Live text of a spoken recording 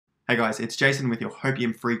Hey guys, it's Jason with your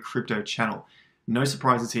Hopium Free Crypto channel. No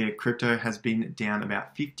surprises here, crypto has been down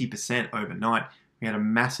about 50% overnight. We had a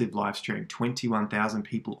massive live stream, 21,000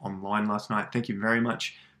 people online last night. Thank you very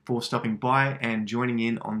much for stopping by and joining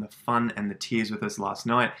in on the fun and the tears with us last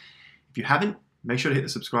night. If you haven't, make sure to hit the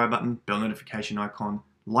subscribe button, bell notification icon,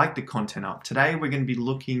 like the content up. Today we're going to be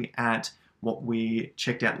looking at what we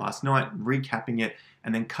checked out last night, recapping it,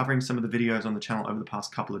 and then covering some of the videos on the channel over the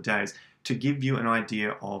past couple of days to give you an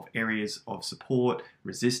idea of areas of support,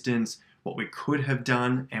 resistance, what we could have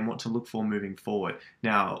done, and what to look for moving forward.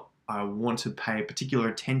 Now, I want to pay particular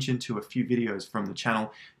attention to a few videos from the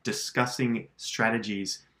channel discussing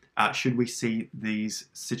strategies should we see these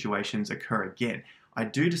situations occur again. I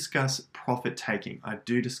do discuss profit taking. I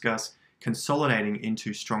do discuss consolidating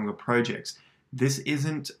into stronger projects. This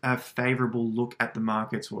isn't a favorable look at the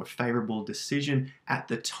markets or a favorable decision at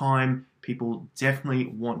the time. People definitely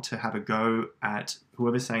want to have a go at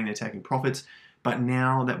whoever's saying they're taking profits. But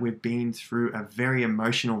now that we've been through a very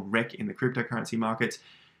emotional wreck in the cryptocurrency markets,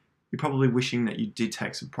 you're probably wishing that you did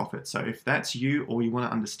take some profit. So if that's you or you want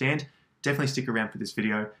to understand, definitely stick around for this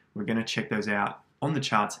video. We're going to check those out on the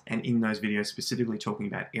charts and in those videos, specifically talking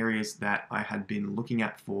about areas that I had been looking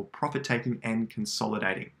at for profit taking and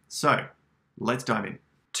consolidating. So let's dive in.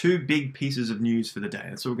 Two big pieces of news for the day.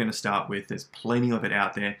 That's what we're going to start with. There's plenty of it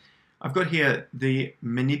out there. I've got here the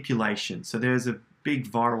manipulation. So there's a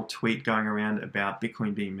big viral tweet going around about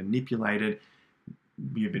Bitcoin being manipulated.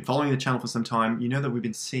 You've been following the channel for some time. You know that we've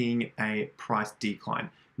been seeing a price decline.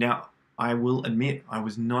 Now, I will admit, I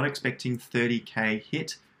was not expecting 30K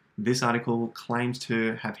hit. This article claims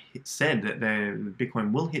to have said that the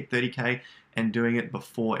Bitcoin will hit 30K and doing it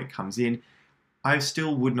before it comes in. I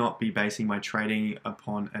still would not be basing my trading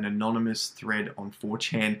upon an anonymous thread on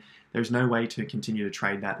 4chan. There's no way to continue to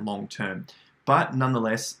trade that long term. But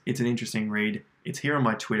nonetheless, it's an interesting read. It's here on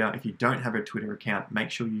my Twitter. If you don't have a Twitter account, make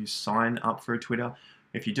sure you sign up for a Twitter.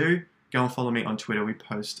 If you do, go and follow me on Twitter. We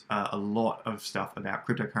post a lot of stuff about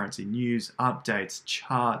cryptocurrency news, updates,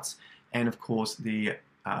 charts, and of course the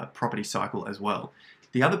property cycle as well.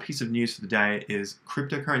 The other piece of news for the day is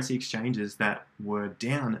cryptocurrency exchanges that were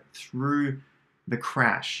down through the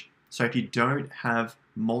crash. So if you don't have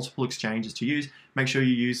multiple exchanges to use, make sure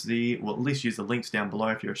you use at least use the links down below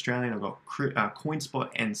if you're Australian. I've got CoinSpot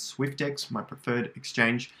and SwiftX, my preferred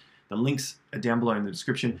exchange. The links are down below in the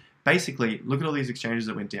description. Basically, look at all these exchanges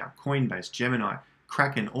that went down. Coinbase, Gemini,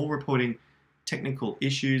 Kraken, all reporting technical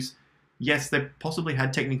issues. Yes, they possibly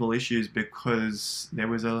had technical issues because there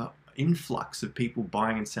was an influx of people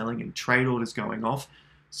buying and selling and trade orders going off.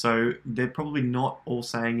 So they're probably not all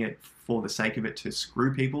saying it for the sake of it to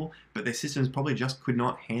screw people, but their systems probably just could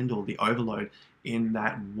not handle the overload in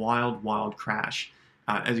that wild, wild crash.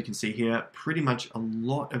 As you can see here, pretty much a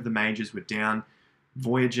lot of the majors were down.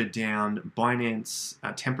 Voyager down, Binance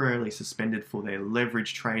temporarily suspended for their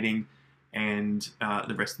leverage trading, and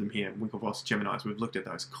the rest of them here, Winklevoss, Geminis, we've looked at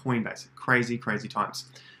those. Coinbase, crazy, crazy times.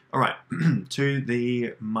 All right, to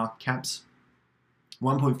the market caps,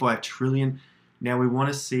 1.5 trillion. Now we want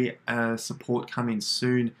to see support come in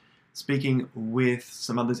soon. Speaking with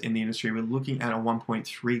some others in the industry, we're looking at a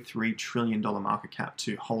 $1.33 trillion market cap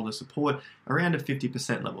to hold a support around a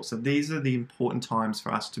 50% level. So these are the important times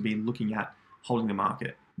for us to be looking at holding the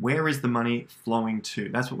market. Where is the money flowing to?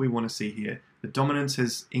 That's what we want to see here. The dominance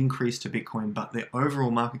has increased to Bitcoin, but the overall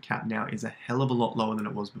market cap now is a hell of a lot lower than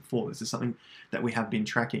it was before. This is something that we have been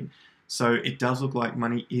tracking. So it does look like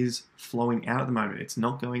money is flowing out at the moment. It's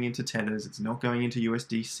not going into tethers. It's not going into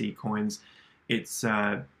USDC coins. It's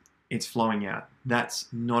flowing out. That's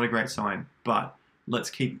not a great sign, but let's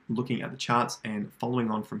keep looking at the charts and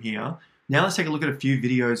following on from here. Now let's take a look at a few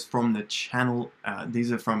videos from the channel.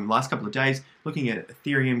 These are from the last couple of days, looking at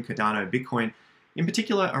Ethereum, Cardano, Bitcoin, in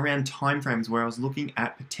particular around timeframes where I was looking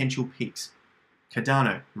at potential peaks.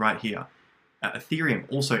 Cardano right here.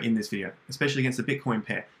 Ethereum also in this video, especially against the Bitcoin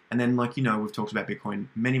pair. And then, like you know, we've talked about Bitcoin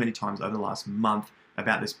many, many times over the last month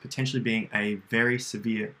about this potentially being a very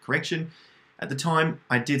severe correction. At the time,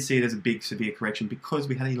 I did see it as a big, severe correction because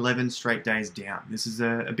we had 11 straight days down. This is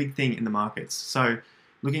a big thing in the markets. So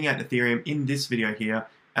looking at Ethereum in this video here,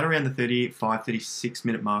 at around the 35, 36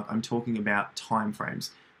 minute mark, I'm talking about time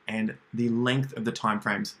frames and the length of the time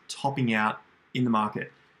frames topping out in the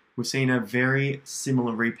market. We've seen a very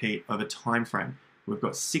similar repeat of a time frame. We've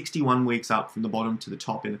got 61 weeks up from the bottom to the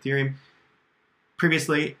top in Ethereum.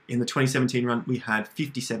 Previously, in the 2017 run, we had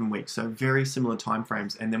 57 weeks, so very similar time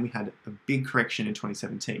frames, and then we had a big correction in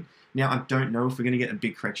 2017. Now, I don't know if we're going to get a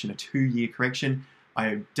big correction, a 2-year correction.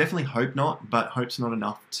 I definitely hope not, but hope's not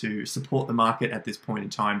enough to support the market at this point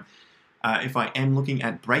in time. If I am looking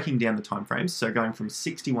at breaking down the time frames, so going from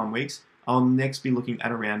 61 weeks, I'll next be looking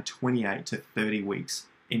at around 28 to 30 weeks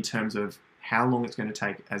in terms of how long it's going to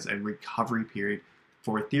take as a recovery period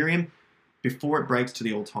for Ethereum before it breaks to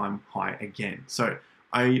the all-time high again. So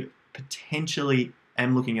I potentially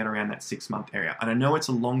am looking at around that 6-month area. And I know it's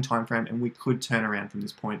a long time frame and we could turn around from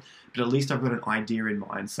this point, but at least I've got an idea in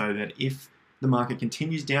mind so that if the market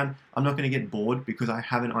continues down, I'm not going to get bored because I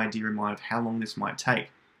have an idea in mind of how long this might take.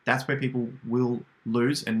 That's where people will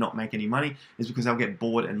lose and not make any money, is because they'll get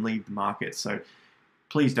bored and leave the market. So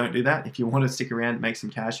please don't do that. If you want to stick around, make some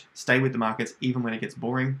cash, stay with the markets even when it gets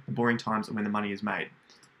boring. The boring times are when the money is made.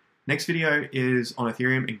 Next video is on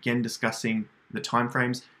Ethereum, again discussing the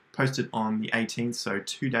timeframes, posted on the 18th, so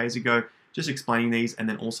 2 days ago, just explaining these, and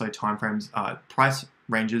then also timeframes, price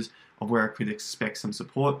ranges of where I could expect some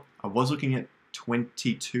support. I was looking at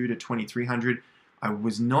 22 to 2300. I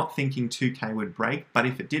was not thinking 2K would break, but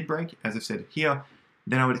if it did break, as I've said here,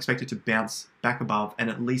 then I would expect it to bounce back above and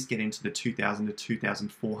at least get into the 2000 to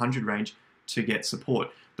 2400 range to get support.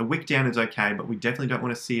 The wick down is okay, but we definitely don't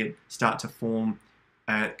want to see it start to form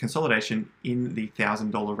consolidation in the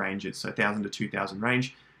 $1,000 ranges, so 1,000 to 2,000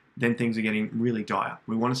 range. Then things are getting really dire.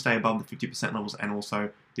 We want to stay above the 50% levels and also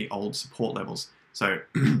the old support levels. So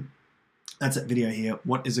that's that video here.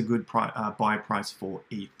 What is a good buy price for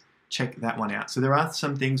ETH? Check that one out. So there are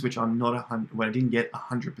some things which I'm not I didn't get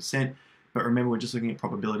 100%, but remember we're just looking at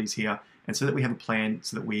probabilities here, and so that we have a plan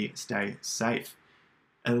so that we stay safe.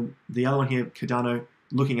 The other one here, Cardano,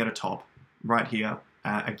 looking at a top right here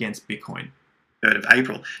against Bitcoin. 3rd of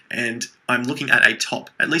April, and I'm looking at a top,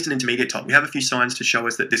 at least an intermediate top. We have a few signs to show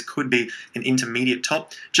us that this could be an intermediate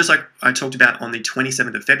top, just like I talked about on the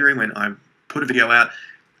 27th of February when I put a video out.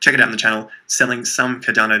 Check it out on the channel, selling some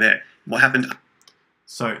Cardano there. What happened?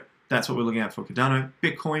 So that's what we're looking at for Cardano.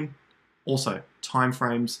 Bitcoin, also time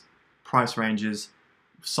frames, price ranges,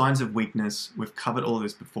 signs of weakness. We've covered all of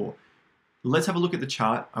this before. Let's have a look at the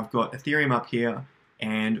chart. I've got Ethereum up here,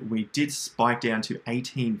 and we did spike down to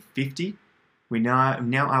 1850. We now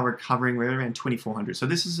are recovering. We're around 2400. So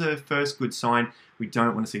this is a first good sign. We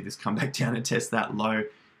don't want to see this come back down and test that low.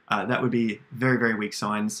 That would be very, very weak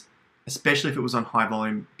signs, especially if it was on high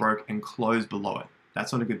volume, broke and closed below it.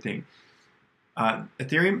 That's not a good thing.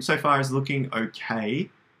 Ethereum so far is looking okay.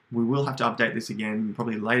 We will have to update this again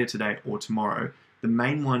probably later today or tomorrow. The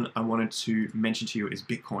main one I wanted to mention to you is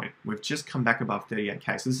Bitcoin. We've just come back above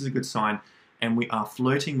 38K, so this is a good sign, and we are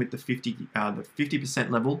flirting with the 50%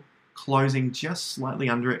 level, closing just slightly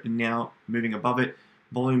under it and now moving above it.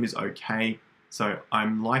 Volume is okay, so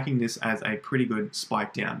I'm liking this as a pretty good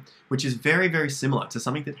spike down, which is very, very similar to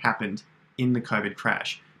something that happened in the COVID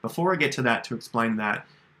crash. Before I get to that, to explain that,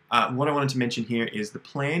 what I wanted to mention here is the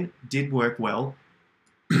plan did work well.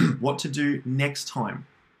 What to do next time?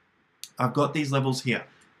 I've got these levels here.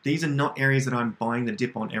 These are not areas that I'm buying the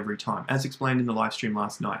dip on every time, as explained in the live stream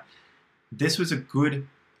last night. This was a good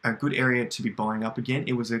area to be buying up again.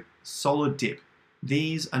 It was a solid dip.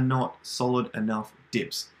 These are not solid enough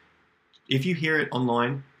dips. If you hear it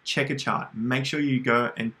online, check a chart. Make sure you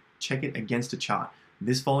go and check it against a chart.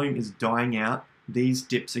 This volume is dying out. These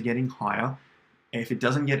dips are getting higher. If it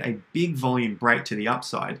doesn't get a big volume break to the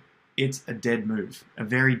upside, it's a dead move, a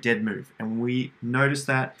very dead move. And we noticed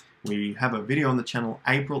that. We have a video on the channel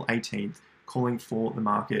April 18th calling for the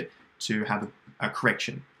market to have a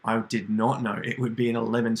correction. I did not know it would be an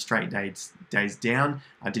 11 straight days down.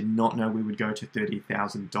 I did not know we would go to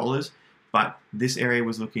 $30,000, but this area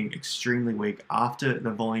was looking extremely weak after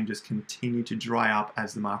the volume just continued to dry up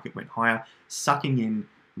as the market went higher, sucking in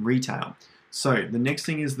retail. So the next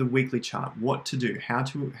thing is the weekly chart. What to do? How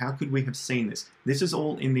could we have seen this? This is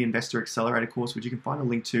all in the Investor Accelerator course, which you can find a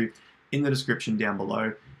link to in the description down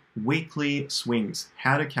below. Weekly swings,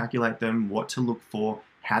 how to calculate them, what to look for,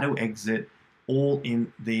 how to exit, all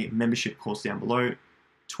in the membership course down below.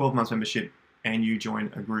 12 months membership, and you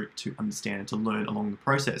join a group to understand and to learn along the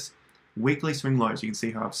process. Weekly swing lows, you can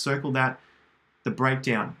see how I've circled that. The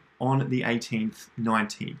breakdown on the 18th,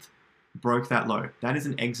 19th, broke that low. That is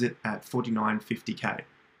an exit at 49.50k.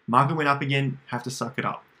 Market went up again, have to suck it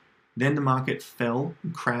up. Then the market fell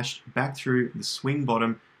and crashed back through the swing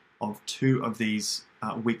bottom of 2 of these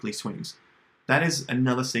weekly swings. That is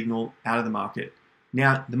another signal out of the market.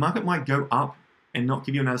 Now, the market might go up and not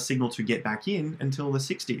give you another signal to get back in until the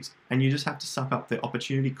 60s, and you just have to suck up the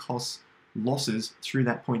opportunity costs losses through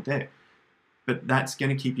that point there. But that's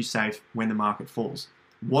going to keep you safe when the market falls.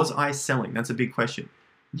 Was I selling? That's a big question.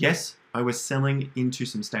 Yes, I was selling into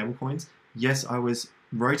some stable coins. Yes, I was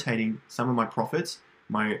rotating some of my profits,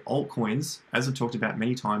 my altcoins, as I've talked about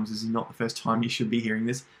many times. This is not the first time you should be hearing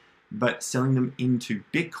this, but selling them into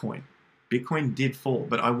Bitcoin. Bitcoin did fall,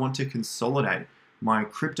 but I want to consolidate my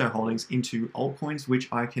crypto holdings into altcoins, which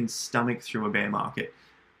I can stomach through a bear market.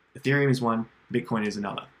 Ethereum is one, Bitcoin is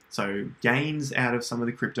another. So gains out of some of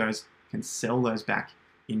the cryptos, can sell those back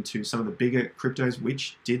into some of the bigger cryptos,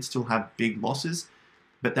 which did still have big losses.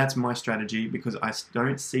 But that's my strategy because I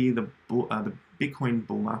don't see the Bitcoin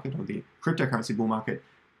bull market or the cryptocurrency bull market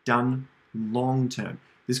done long term.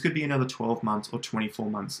 This could be another 12 months or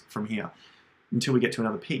 24 months from here until we get to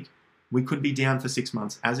another peak. We could be down for 6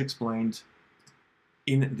 months, as explained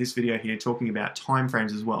in this video here, talking about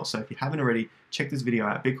timeframes as well. So if you haven't already, check this video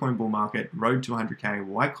out, Bitcoin bull market, road to 100K,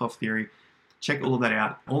 white cloth theory, check all of that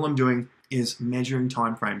out. All I'm doing is measuring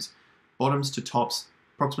timeframes, bottoms to tops,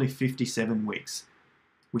 approximately 57 weeks.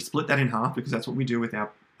 We split that in half because that's what we do with our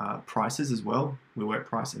prices as well. We work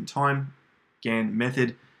price and time. Again,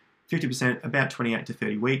 method, 50%, about 28 to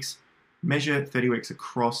 30 weeks. Measure 30 weeks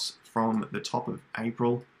across from the top of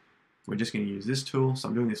April. We're just going to use this tool. So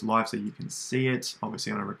I'm doing this live so you can see it,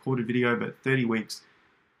 obviously on a recorded video, but 30 weeks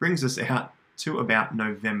brings us out to about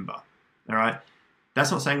November. All right. That's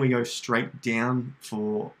not saying we go straight down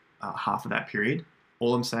for half of that period.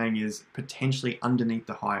 All I'm saying is potentially underneath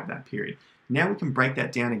the high of that period. Now we can break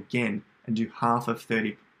that down again and do half of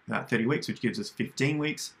 30 weeks, which gives us 15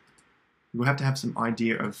 weeks. We'll have to have some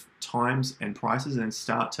idea of times and prices and then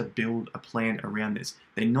start to build a plan around this.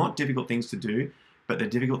 They're not difficult things to do, but they're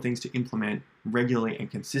difficult things to implement regularly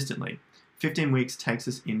and consistently. 15 weeks takes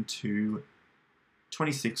us into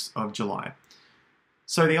 26th of July.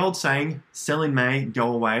 So the old saying, sell in May,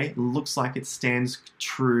 go away, looks like it stands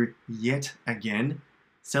true yet again.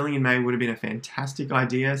 Selling in May would have been a fantastic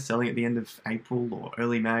idea, selling at the end of April or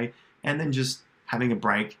early May, and then just having a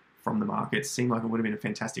break from the market seemed like it would have been a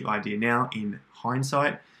fantastic idea. Now, in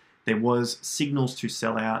hindsight, there was signals to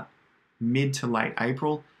sell out mid to late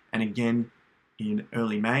April, and again in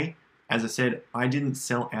early May. As I said, I didn't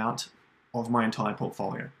sell out of my entire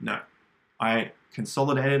portfolio. No, I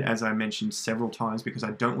consolidated, as I mentioned several times, because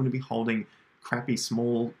I don't want to be holding crappy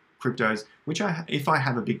small cryptos, which if I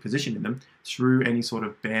have a big position in them, through any sort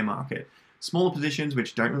of bear market. Smaller positions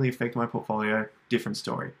which don't really affect my portfolio, different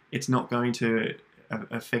story. It's not going to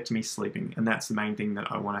affect me sleeping, and that's the main thing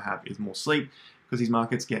that I want to have is more sleep, because these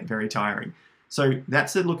markets get very tiring. So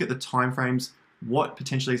that's a look at the timeframes, what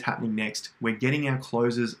potentially is happening next. We're getting our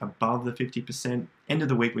closes above the 50%. End of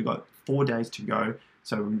the week, we've got 4 days to go.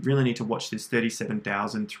 So we really need to watch this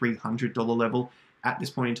 $37,300 level at this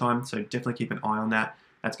point in time. So definitely keep an eye on that.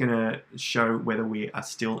 That's going to show whether we are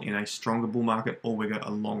still in a stronger bull market or we've got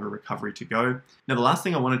a longer recovery to go. Now, the last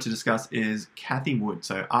thing I wanted to discuss is Cathie Wood.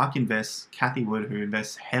 So ARK invests, Cathie Wood, who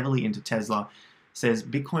invests heavily into Tesla, says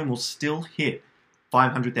Bitcoin will still hit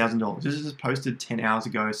 $500,000. This is posted 10 hours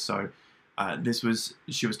ago. So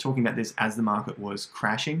she was talking about this as the market was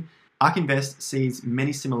crashing. ARK Invest sees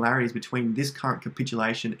many similarities between this current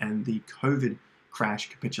capitulation and the COVID crash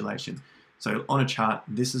capitulation. So on a chart,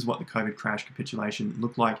 this is what the COVID crash capitulation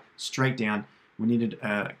looked like, straight down. We needed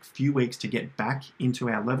a few weeks to get back into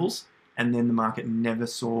our levels, and then the market never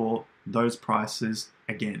saw those prices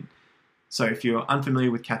again. So if you're unfamiliar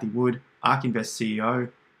with Cathie Wood, ARK Invest CEO,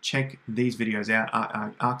 check these videos out.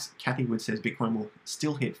 Cathie Wood says Bitcoin will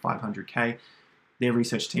still hit 500K. Their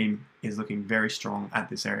research team is looking very strong at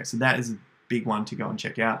this area. So that is a big one to go and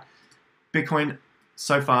check out. Bitcoin,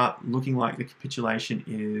 so far, looking like the capitulation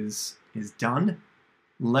is done.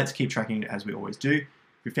 Let's keep tracking it as we always do.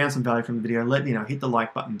 If you found some value from the video, let me know. Hit the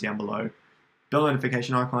like button down below. Bell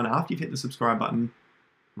notification icon after you've hit the subscribe button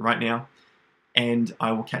right now. And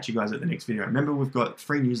I will catch you guys at the next video. Remember, we've got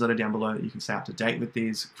free newsletter down below that you can stay up to date with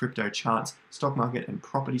these crypto charts, stock market, and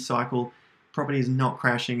property cycle. Property is not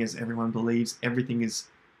crashing as everyone believes. Everything is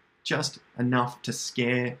just enough to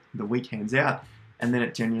scare the weak hands out, and then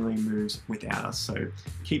it genuinely moves without us. So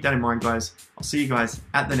keep that in mind, guys. I'll see you guys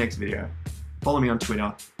at the next video. Follow me on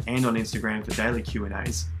Twitter and on Instagram for daily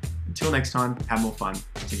Q&As. Until next time, have more fun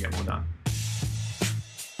to get more done.